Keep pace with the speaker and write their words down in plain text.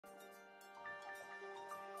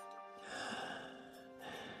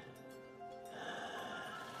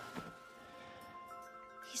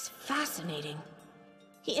fascinating.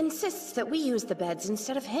 He insists that we use the beds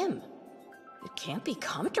instead of him. It can't be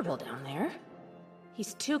comfortable down there.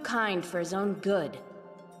 He's too kind for his own good.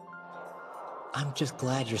 I'm just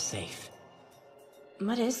glad you're safe.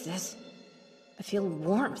 What is this? I feel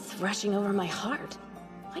warmth rushing over my heart.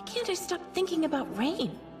 Why can't I stop thinking about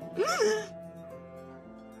Rein?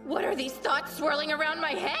 What are these thoughts swirling around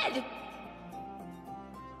my head?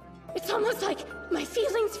 It's almost like my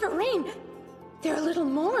feelings for Rein, they're a little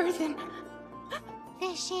more than...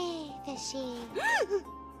 Fishy.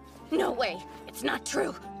 No way, it's not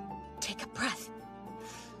true. Take a breath.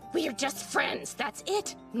 We are just friends, that's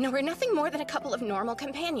it. No, we're nothing more than a couple of normal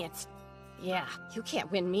companions. Yeah, you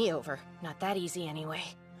can't win me over. Not that easy anyway.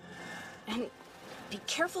 And be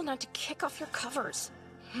careful not to kick off your covers.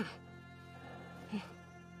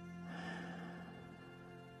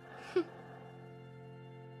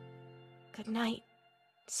 Good night,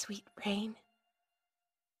 sweet Rein.